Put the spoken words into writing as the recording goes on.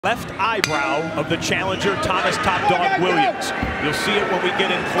Left eyebrow of the challenger, Thomas "Top Dog" Williams. You'll see it when we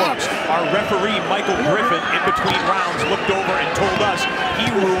get in close. Our referee, Michael Griffin, in between rounds, looked over and told us he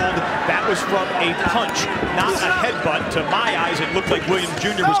ruled that was from a punch, not a headbutt. To my eyes, it looked like Williams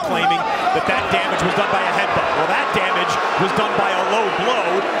Jr. was claiming that that damage was done by a headbutt. Well, that damage was done by a low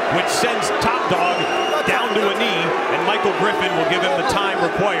blow, which sends Top Dog down to a knee, and Michael Griffin will give him the time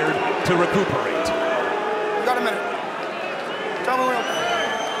required to recuperate. You got a minute. Tell me real quick.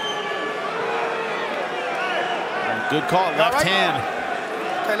 Good call, left hand.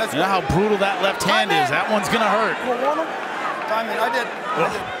 Okay, let's you know how brutal that left hand is. That one's gonna hurt. Time in, I did.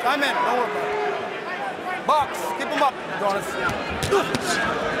 Time in, don't worry about it. Box, keep him up, Adonis.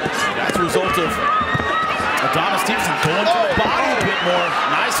 That's a result of Adonis Stevenson going to the body a bit more.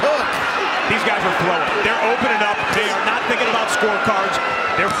 Nice hook. These guys are throwing. They're opening up. They are not thinking about scorecards.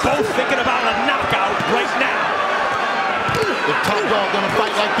 They're both thinking about a knockout right now. If Top Dog gonna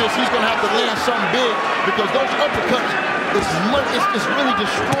fight like this, he's gonna have to land something big because those uppercuts, it's really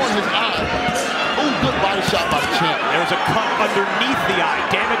destroying his eye. Ooh, good body shot by the champ. There's a cut underneath the eye.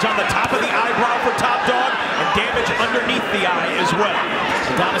 Damage on the top of the eyebrow for Top Dog, and damage underneath the eye as well.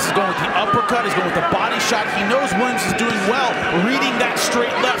 Adonis is going with the uppercut, he's going with the body shot. He knows Williams is doing well, reading that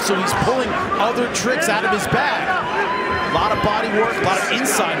straight left, so he's pulling other tricks out of his bag. A lot of body work, a lot of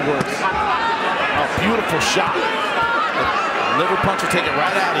inside work. A beautiful shot. Liver punch will take it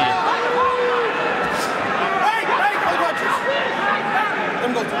right out of you. Let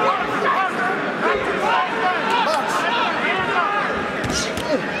him go.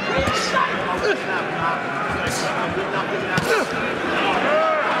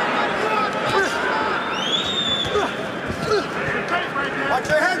 Watch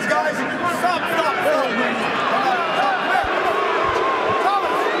your hands, guys. Stop.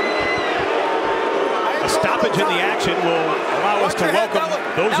 A stoppage in the action will allow us to welcome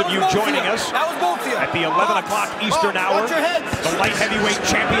those of you joining us at the 11 o'clock Eastern hour. The light heavyweight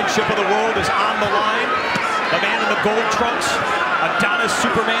championship of the world is on the line. The man in the gold trunks, Adonis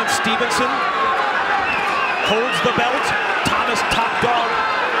Superman Stevenson, holds the belt. Thomas "Top Dog"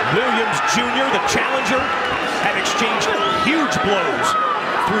 Williams Jr., the challenger, have exchanged huge blows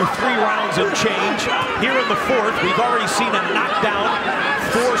through 3 rounds and change. Here in the 4th, we've already seen a knockdown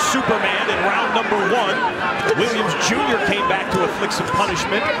for Superman in round number 1. Williams Jr. came back to inflict some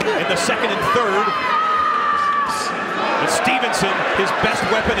punishment in the 2nd and 3rd. But Stevenson, his best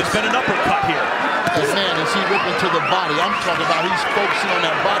weapon has been an uppercut here. And man, is he ripping to the body. I'm talking about he's focusing on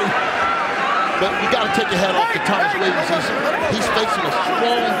that body. But you got to take your head off to Thomas Williams. He's facing a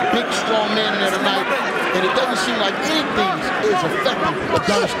big, strong man in there tonight. And it doesn't seem like anything is affecting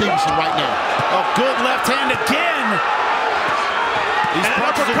Adonis Stevenson right now. A good left hand again. These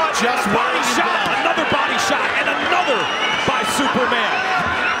punches are just body shot, another body shot, and another by Superman.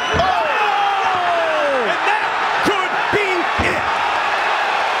 Oh! And that could be it.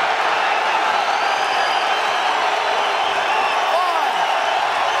 5,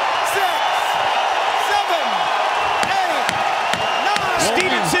 6, 7, 8, 9.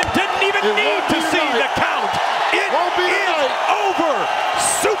 Stevenson didn't even need to see the count. It is over.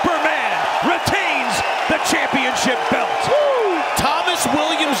 Superman retains the championship belt. Thomas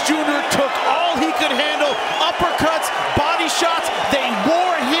Williams Jr. took all he could handle. Uppercuts, body shots, they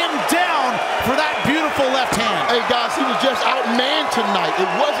wore him down for that beautiful left hand. Hey guys, he was just outmanned tonight. It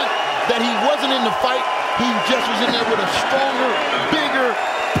wasn't that he wasn't in the fight. He just was in there with a stronger, bigger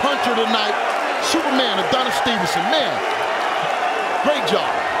puncher tonight. Superman, Adonis Stevenson, man, great job.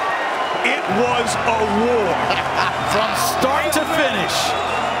 It was a war. From start to finish.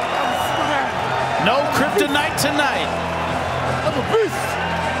 No kryptonite tonight. I'm a beast.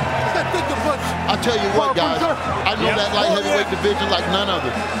 I tell you what, guys, I know that light heavyweight division like none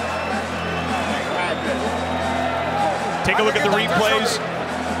other. Take a look at the replays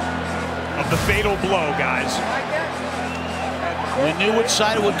of the fatal blow, guys. We knew which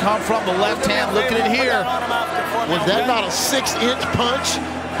side it would come from, the left hand. Look at it here. Was that not a 6-inch punch?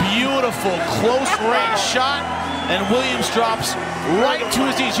 Beautiful, close range shot, and Williams drops right to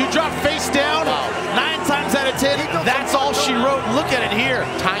his knees. You drop face down, 9 times out of 10, that's all she wrote. Look at it here.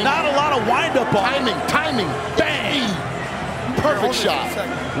 Not a lot of wind-up on it. Timing, bang! Perfect shot.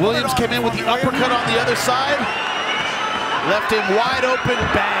 Williams came in with the uppercut on the other side. Left him wide open,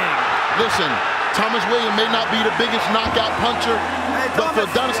 bang. Listen, Thomas Williams may not be the biggest knockout puncher, but for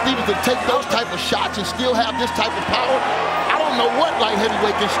Adonis Stevenson to take those type of shots and still have this type of power, I don't know what light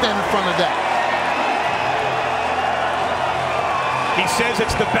heavyweight can stand in front of that. He says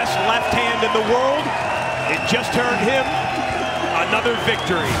it's the best left hand in the world. It just earned him another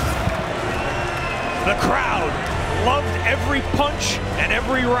victory. The crowd loved every punch and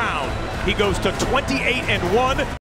every round. He goes to 28-1.